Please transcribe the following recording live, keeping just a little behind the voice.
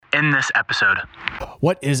end this episode.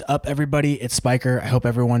 What is up, everybody? It's Spiker. I hope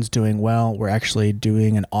everyone's doing well. We're actually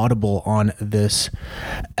doing an audible on this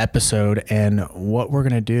episode, and what we're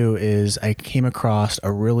going to do is I came across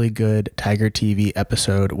a really good Tiger TV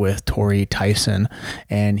episode with Torre Tyson,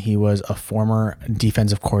 and he was a former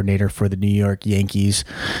defensive coordinator for the New York Yankees,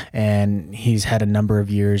 and he's had a number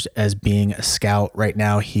of years as being a scout. Right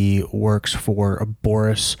now, he works for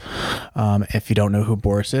Boris. If you don't know who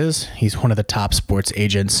Boris is, he's one of the top sports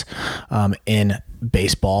agents in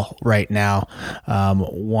baseball right now.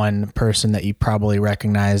 One person that you probably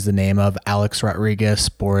recognize the name of, Alex Rodriguez.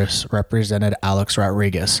 Boris represented Alex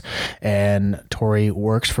Rodriguez, and Torre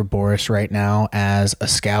works for Boris right now as a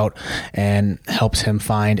scout and helps him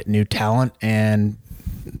find new talent and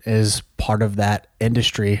is part of that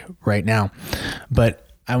industry right now. But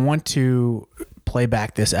I want to play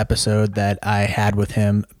back this episode that I had with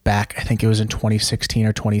him back, I think it was in 2016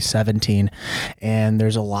 or 2017. And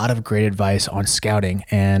there's a lot of great advice on scouting.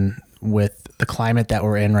 And with the climate that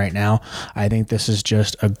we're in right now, I think this is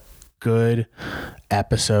just a good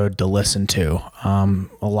episode to listen to. A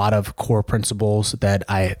lot of core principles that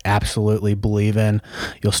I absolutely believe in.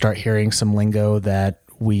 You'll start hearing some lingo that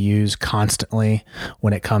we use constantly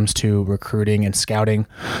when it comes to recruiting and scouting.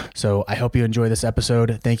 So I hope you enjoy this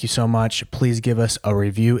episode. Thank you so much. Please give us a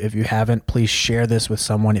review if you haven't. Please share this with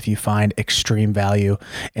someone if you find extreme value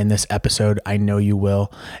in this episode. I know you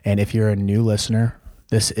will. And if you're a new listener,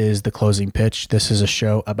 this is The Closing Pitch. This is a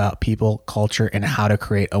show about people, culture, and how to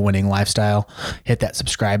create a winning lifestyle. Hit that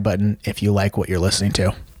subscribe button if you like what you're listening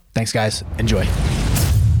to. Thanks, guys. Enjoy.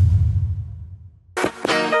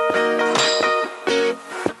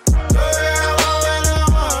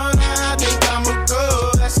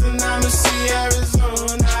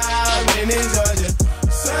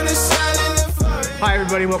 Hi,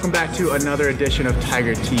 everybody. Welcome back to another edition of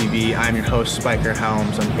Tiger TV. I'm your host, Spiker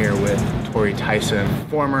Helms. I'm here with Torre Tyson,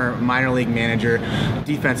 former minor league manager,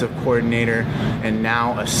 defensive coordinator, and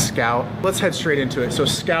now a scout. Let's head straight into it. So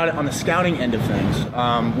on the scouting end of things,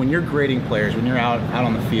 when you're grading players, when you're out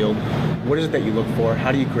on the field, what is it that you look for?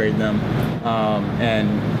 How do you grade them?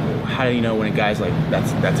 And how do you know when a guy's like,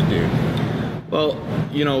 that's a dude? Well,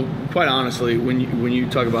 quite honestly, when you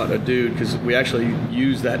talk about a dude, because we actually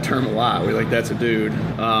use that term a lot, we're like, that's a dude.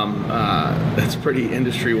 That's pretty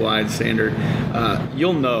industry-wide standard.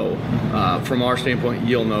 You'll know, from our standpoint,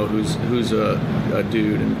 you'll know who's a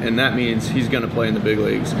dude, and that means he's going to play in the big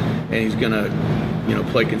leagues, and he's going to,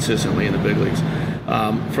 play consistently in the big leagues.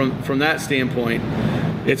 From that standpoint,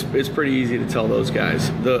 it's pretty easy to tell those guys.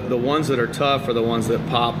 The ones that are tough are the ones that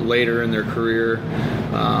pop later in their career.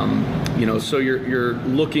 So you're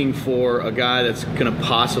looking for a guy that's going to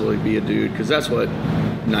possibly be a dude, because that's what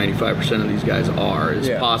 95% of these guys are, is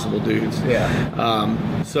possible dudes.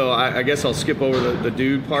 Yeah. So I guess I'll skip over the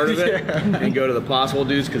dude part of it and go to the possible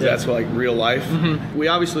dudes, because that's like real life. Mm-hmm. We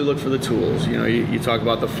obviously look for the tools. You talk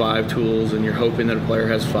about the 5 tools, and you're hoping that a player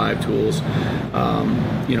has 5 tools.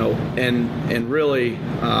 And really,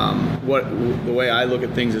 the way I look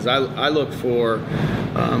at things is I look for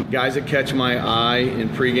guys that catch my eye in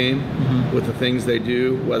pregame with the things they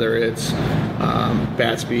do, whether it's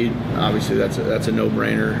bat speed. Obviously, that's a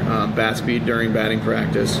no-brainer. Bat speed during batting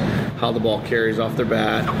practice, how the ball carries off their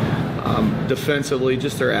bat. Defensively,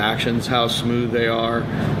 just their actions, how smooth they are,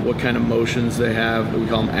 what kind of motions they have. We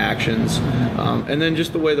call them actions. And then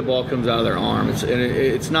just the way the ball comes out of their arm.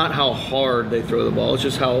 It's not how hard they throw the ball. It's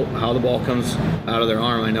just how the ball comes out of their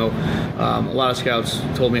arm. I know a lot of scouts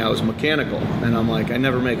told me I was mechanical, and I'm like, I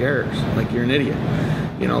never make errors. Like, you're an idiot.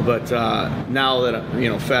 But now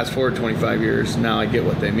that, fast forward 25 years, now I get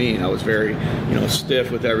what they mean. I was very,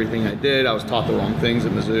 stiff with everything I did. I was taught the wrong things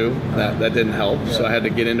at Mizzou. That didn't help. Yeah. So I had to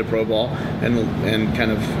get into pro ball and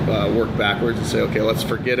kind of work backwards and say, okay, let's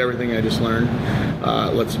forget everything I just learned.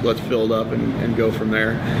 Let's build up and go from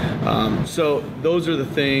there. So those are the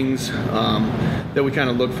things that we kind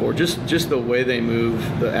of look for, just the way they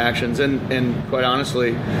move, the actions, and quite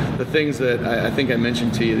honestly, the things that I think I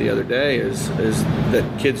mentioned to you the other day is that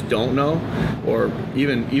kids don't know, or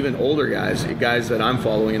even older guys that I'm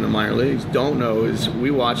following in the minor leagues don't know, is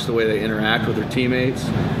we watch the way they interact with their teammates,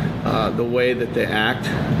 the way that they act,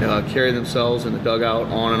 carry themselves in the dugout,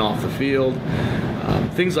 on and off the field.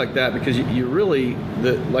 things like that, because you really,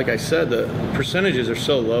 like I said, the percentages are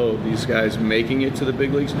so low of these guys making it to the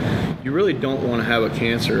big leagues. You really don't want to have a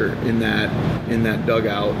cancer in that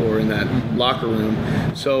dugout or in that locker room.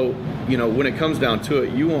 So, when it comes down to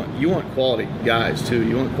it, you want quality guys too.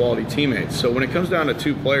 You want quality teammates. So when it comes down to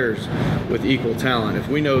two players with equal talent, if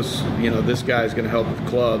we know this guy's going to help the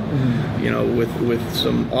club, with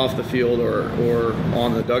some off the field or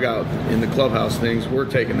on the dugout in the clubhouse things, we're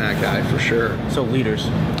taking that guy for sure. So leaders.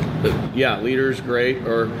 Yeah, leaders, great,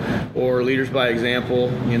 or leaders by example.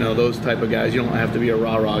 Those type of guys. You don't have to be a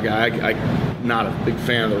rah-rah guy. I'm not a big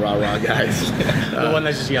fan of the rah-rah guys. The one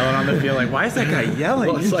that's just yelling on the field, like, why is that guy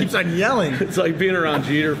yelling? He keeps on yelling. It's like being around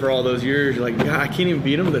Jeter for all those years. You're like, God, I can't even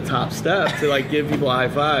beat him to the top step to give people high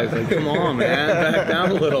fives. Like, come on, man, back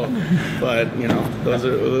down a little. But those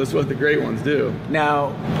are what the great ones do.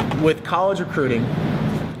 Now, with college recruiting.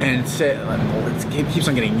 And it keeps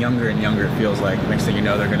on getting younger and younger, it feels like. Next thing you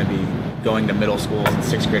know, they're going to be going to middle schools and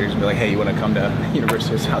sixth graders and be like, hey, you want to come to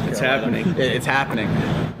University of South Carolina? It's happening. It's happening.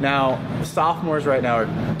 Now, sophomores right now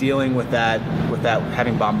are dealing with that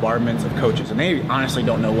having bombardments of coaches. And they honestly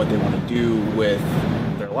don't know what they want to do with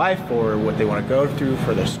their life or what they want to go through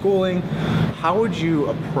for their schooling. How would you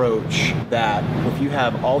approach that if you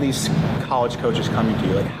have all these college coaches coming to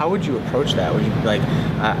you? Like, how would you approach that? Would you be like,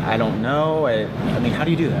 I don't know. I mean, how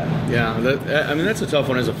do you do that? Yeah, that's a tough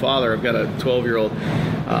one as a father. I've got a 12-year-old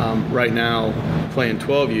right now playing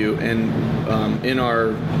 12U, and in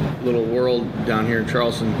our little world down here in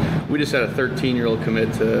Charleston, we just had a 13-year-old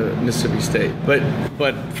commit to Mississippi State.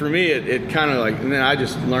 But for me, it kind of and then I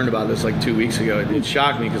just learned about this 2 weeks ago. It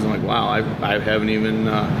shocked me because I'm like, wow, I haven't even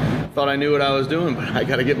thought I knew what I was doing, but I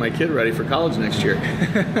got to get my kid ready for college next year.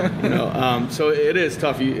 So it is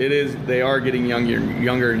tough. They are getting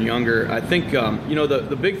younger and younger. I think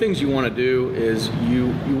the big things you want to do is you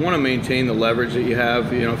want to maintain the leverage that you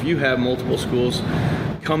have. If you have multiple schools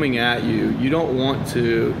coming at you, you don't want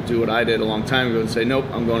to do what I did a long time ago and say, nope,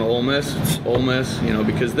 I'm going to Ole Miss. It's Ole Miss,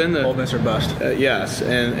 because then Ole Miss or bust. Yes,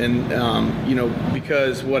 and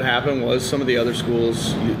because what happened was some of the other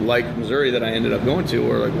schools like Missouri that I ended up going to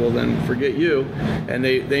were like, well, then forget you, and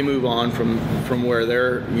they move on from where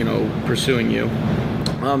they're pursuing you.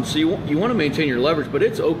 So you want to maintain your leverage, but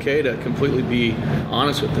it's okay to completely be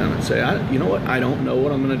honest with them and say, you know what, I don't know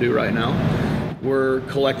what I'm going to do right now. We're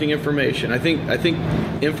collecting information. I think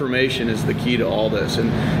information is the key to all this,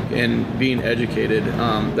 and being educated.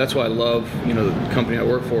 That's why I love the company I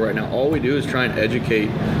work for right now. All we do is try and educate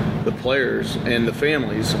the players and the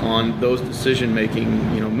families on those decision-making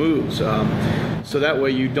moves. So that way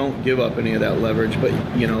you don't give up any of that leverage. But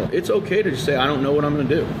it's okay to just say, I don't know what I'm going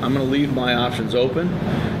to do. I'm going to leave my options open.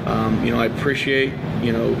 I appreciate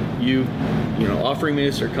you offering me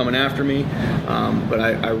this or coming after me, but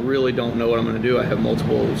I really don't know what I'm going to do. I have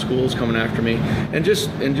multiple schools coming after me, and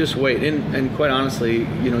just wait. And quite honestly,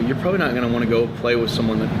 you're probably not going to want to go play with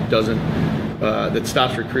someone that doesn't that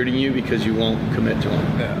stops recruiting you because you won't commit to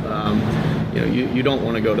them. Yeah. You don't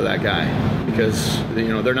want to go to that guy because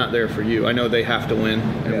they're not there for you. I know they have to win,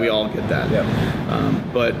 and we all get that. Yeah.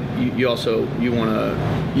 But you also want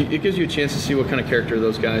to. It gives you a chance to see what kind of character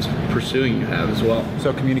those guys pursuing you have as well.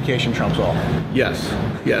 So communication trumps all.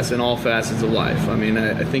 Yes, in all facets of life. I mean,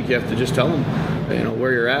 I think you have to just tell them,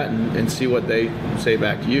 where you're at and see what they say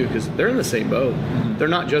back to you, because they're in the same boat. Mm-hmm. They're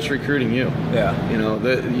not just recruiting you. Yeah.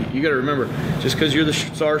 You got to remember, just because you're the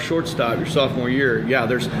star shortstop your sophomore year,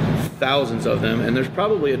 there's thousands of them, and there's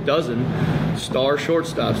probably a dozen star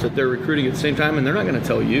shortstops that they're recruiting at the same time, and they're not going to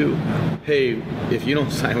tell you, hey, if you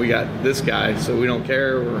don't sign, we got this guy, so we don't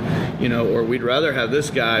care, or we'd rather have this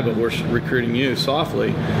guy, but we're recruiting you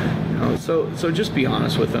softly. So just be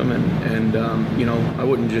honest with them, and I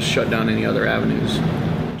wouldn't just shut down any other avenues.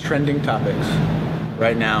 Trending topics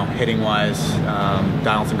right now, hitting wise.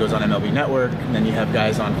 Donaldson goes on MLB Network, and then you have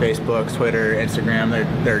guys on Facebook, Twitter, Instagram.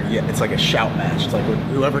 It's like a shout match. It's like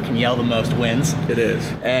whoever can yell the most wins. It is.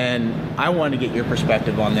 And I wanted to get your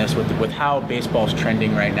perspective on this with how baseball's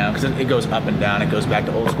trending right now, because it goes up and down. It goes back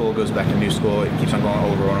to old school, it goes back to new school. It keeps on going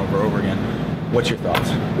over and over again. What's your thoughts?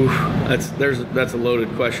 Oof, that's a loaded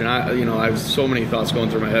question. I have so many thoughts going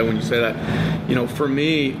through my head when you say that. For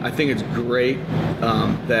me, I think it's great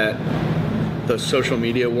that the social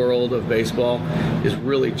media world of baseball is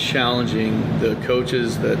really challenging the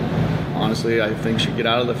coaches that honestly I think should get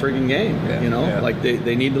out of the freaking game.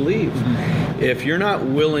 They need to leave. Mm-hmm. If you're not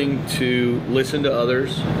willing to listen to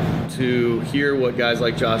others, to hear what guys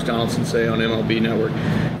like Josh Donaldson say on MLB Network,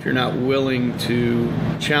 if you're not willing to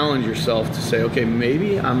challenge yourself to say, okay,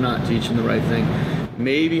 maybe I'm not teaching the right thing,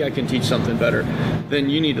 maybe I can teach something better, then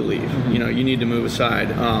you need to leave. You know, you need to move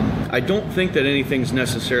aside. I don't think that anything's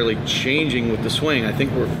necessarily changing with the swing. I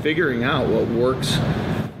think we're figuring out what works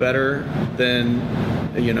better than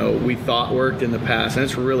we thought worked in the past, and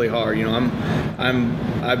it's really hard.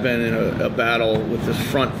 I've been in a battle with this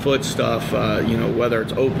front foot stuff, whether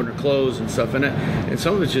it's open or closed and stuff, and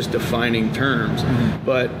some of it's just defining terms.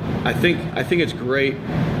 But I think it's great.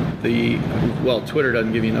 Twitter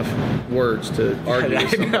doesn't give you enough words to argue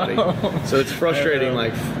with somebody, so it's frustrating.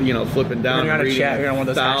 Like flipping down, you're on reading you're on one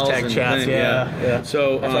of those hashtag chats. Yeah.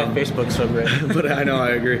 So that's why Facebook's so great. But I know, I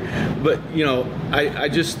agree. But I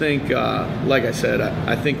just think, like I said,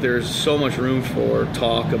 I think there's so much room for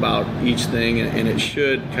talk about each thing, and it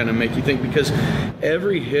should kind of make you think, because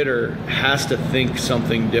every hitter has to think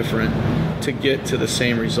something different to get to the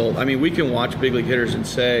same result. I mean, we can watch big league hitters and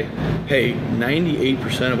say, hey,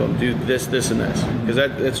 98% of them do this, this, and this, because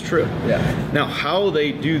that's true. Yeah. Now, how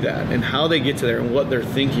they do that and how they get to there and what they're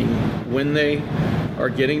thinking when they are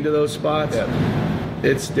getting to those spots,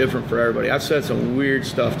 it's different for everybody. I've said some weird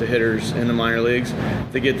stuff to hitters in the minor leagues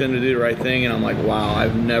to get them to do the right thing, and I'm like, wow,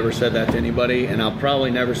 I've never said that to anybody, and I'll probably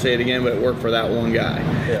never say it again, but it worked for that one guy.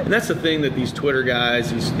 Yeah. And that's the thing that these Twitter guys,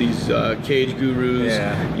 these cage gurus,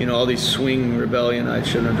 all these swing rebellion, I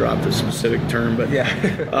shouldn't have dropped a specific term, but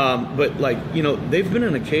but they've been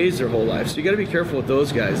in a cage their whole life, so you got to be careful with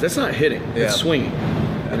those guys. That's not hitting, it's swinging.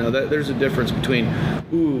 There's a difference between,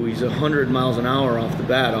 he's 100 miles an hour off the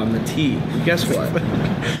bat on the tee. And guess what?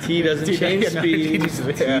 Tee doesn't change speed.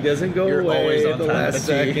 Tee doesn't go away at the last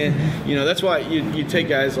second. That's why you take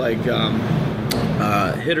guys like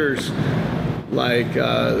hitters like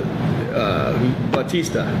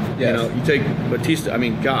Bautista. Yes. You take Bautista. I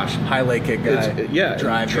mean, gosh, highlight kick guy.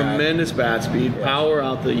 Drive tremendous bat speed, power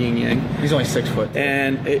out the yin yang. He's only 6 foot.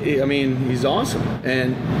 And he's awesome.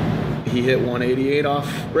 And he hit 188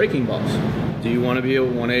 off breaking balls. Do you want to be a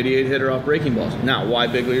 188 hitter off breaking balls? Now, why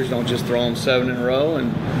big leaguers don't just throw him 7 in a row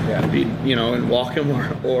and and walk him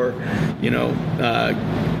or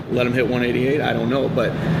let him hit 188? I don't know,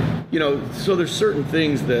 but so there's certain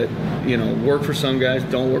things that work for some guys,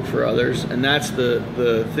 don't work for others, and that's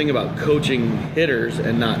the thing about coaching hitters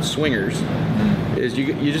and not swingers. Is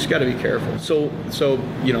you just got to be careful. So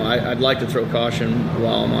I'd like to throw caution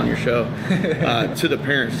while I'm on your show to the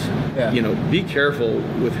parents. Be careful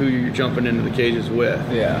with who you're jumping into the cages with.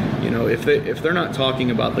 If they're not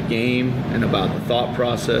talking about the game and about the thought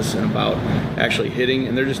process and about actually hitting,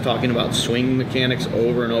 and they're just talking about swing mechanics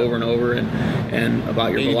over and over and over and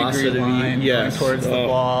about your velocity line going towards the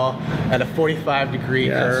ball at a 45-degree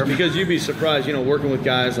curve. Because you'd be surprised, working with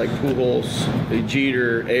guys like Pujols,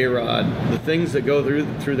 Jeter, A-Rod, the things that go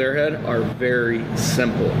through their head are very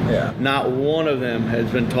simple. Not one of them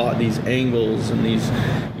has been taught these angles and these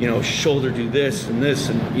shoulder do this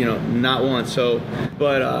and not one. So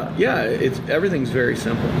but everything's very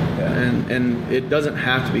simple. And it doesn't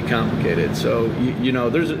have to be complicated. So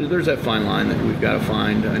there's that fine line that we've got to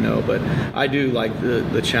find, I know, but I do like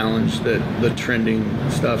the challenge that the trending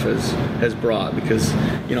stuff has brought, because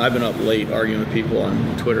I've been up late arguing with people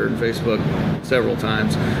on Twitter and Facebook several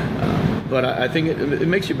times. But I think it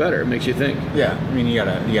makes you better. It makes you think. Yeah, I mean, you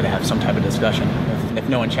gotta have some type of discussion. If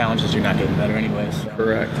no one challenges, you're not getting better anyways. So.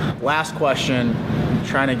 Correct. Last question. I'm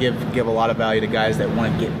trying to give a lot of value to guys that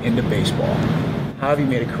want to get into baseball. How have you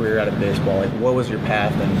made a career out of baseball? Like, what was your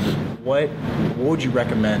path, and what would you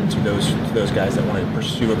recommend to those guys that want to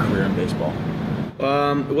pursue a career in baseball?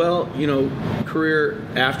 Career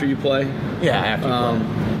after you play. Yeah, after you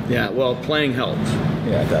play. Yeah, well, playing helps.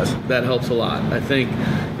 Yeah, it does. That helps a lot. I think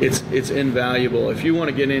it's invaluable. If you want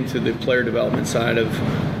to get into the player development side of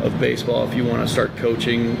baseball, if you want to start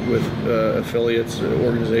coaching with affiliates,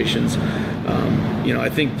 organizations, I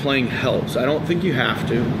think playing helps. I don't think you have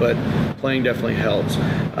to, but playing definitely helps,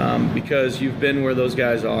 because you've been where those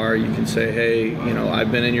guys are. You can say, hey,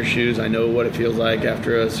 I've been in your shoes. I know what it feels like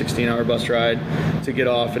after a 16-hour bus ride to get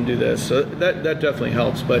off and do this. So that definitely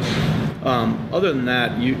helps. But other than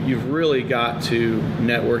that, you've really got to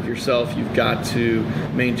network yourself. You've got to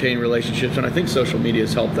maintain relationships, and I think social media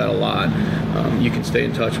has helped that a lot. You can stay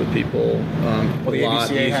in touch with people the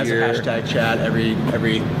ABCA has a hashtag chat every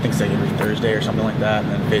Thursday or something like that,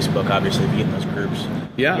 and then Facebook, obviously, if you get in those groups.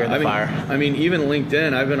 Yeah, I mean, even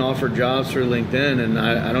LinkedIn. I've been offered jobs through LinkedIn, and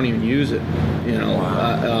I don't even use it.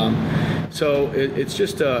 Wow. So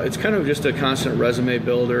it's kind of just a constant resume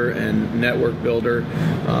builder and network builder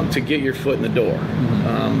to get your foot in the door.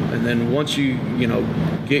 And then once you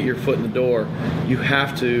get your foot in the door, you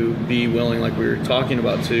have to be willing, like we were talking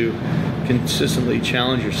about, to consistently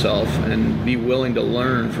challenge yourself and be willing to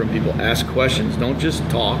learn from people. Ask questions. Don't just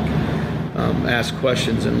talk. ask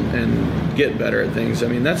questions and get better at things. I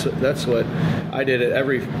mean, that's what I did at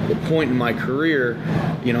every point in my career.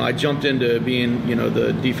 I jumped into being,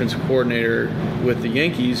 the defensive coordinator with the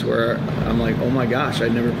Yankees, where I'm like, oh my gosh, I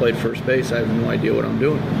never played first base. I have no idea what I'm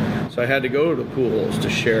doing. So I had to go to pool holes to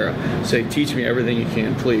share, say, teach me everything you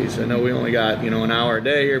can, please. I know we only got, an hour a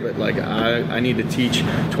day here, but like I need to teach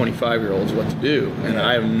 25-year-olds what to do, and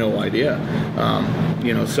I have no idea.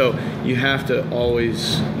 So you have to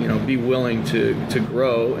always, be willing to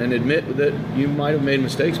grow and admit that you might have made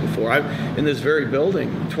mistakes before. In this very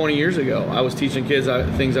building 20 years ago, I was teaching kids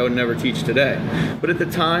things I would never teach today. But at the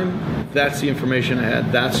time, that's the information I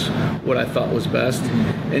had. That's what I thought was best,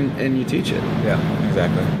 and you teach it. Yeah,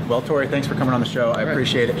 exactly. Well, Torre, thanks for coming on the show. I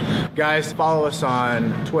appreciate it. Guys, follow us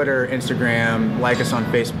on Twitter, Instagram, like us on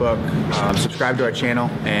Facebook, subscribe to our channel,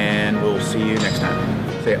 and we'll see you next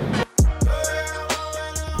time. See ya.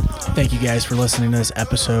 Thank you guys for listening to this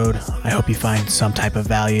episode. I hope you find some type of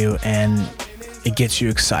value and it gets you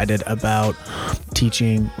excited about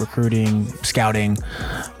teaching, recruiting, scouting.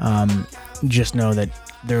 Just know that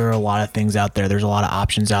there are a lot of things out there. There's a lot of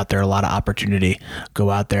options out there, a lot of opportunity. Go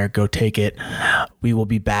out there, go take it. We will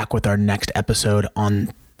be back with our next episode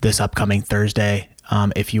on this upcoming Thursday.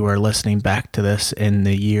 If you are listening back to this in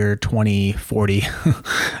the year 2040,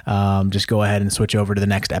 just go ahead and switch over to the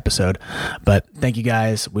next episode. But thank you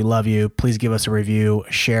guys. We love you. Please give us a review,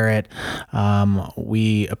 share it.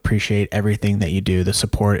 We appreciate everything that you do. The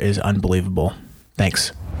support is unbelievable.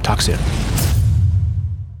 Thanks. Talk soon.